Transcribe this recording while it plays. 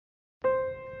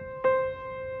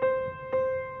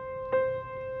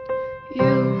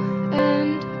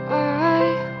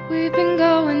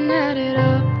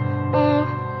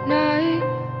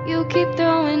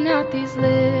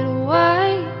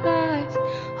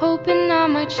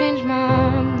might change my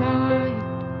mind.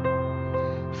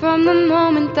 From the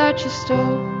moment that you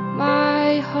stole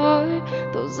my heart,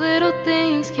 those little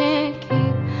things can't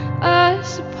keep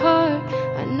us apart.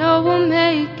 I know we'll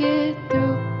make it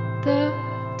through the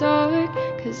dark,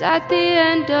 'cause at the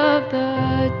end of the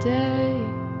day,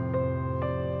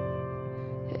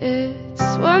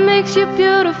 it's what makes you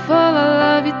beautiful. I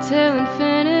love you till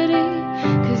infinity,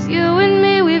 'cause you and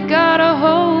me, we've got a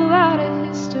whole lot of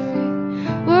history.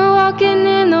 We're walking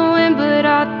in the wind, but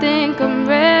I think I'm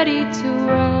ready to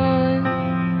run,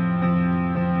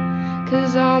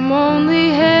 'cause I'm only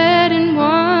heading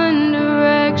one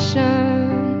direction,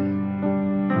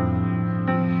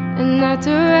 and that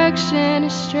direction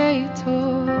is straight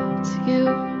towards you.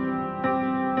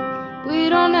 We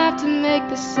don't have to make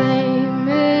the same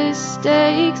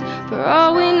mistakes. For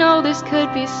all we know, this could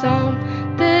be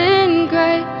something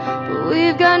great, but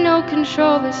we've got no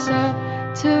control. It's up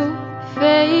to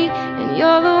fate, and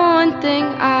you're the one thing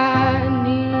I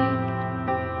need.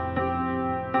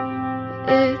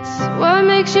 It's what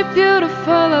makes you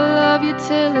beautiful. I love you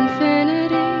till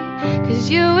infinity, 'cause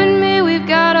you and me, we've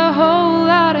got a whole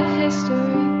lot of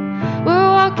history.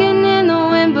 We're walking in the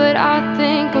wind, but I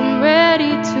think I'm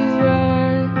ready to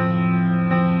run,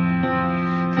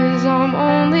 'cause I'm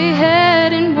only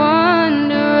heading one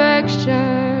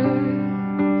direction,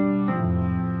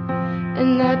 and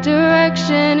that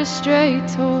direction is straight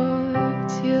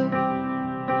towards you.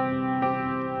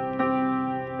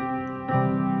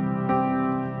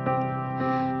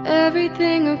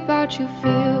 Everything about you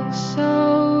feels so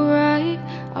right.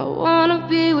 I wanna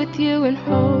be with you and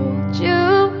hold you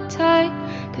tight,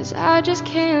 'cause I just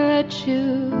can't let you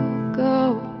go.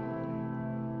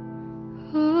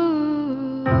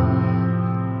 Ooh.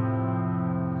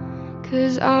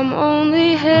 'Cause I'm only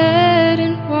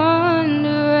heading one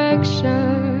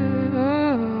direction,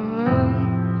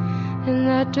 and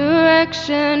that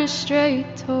direction is straight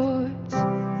towards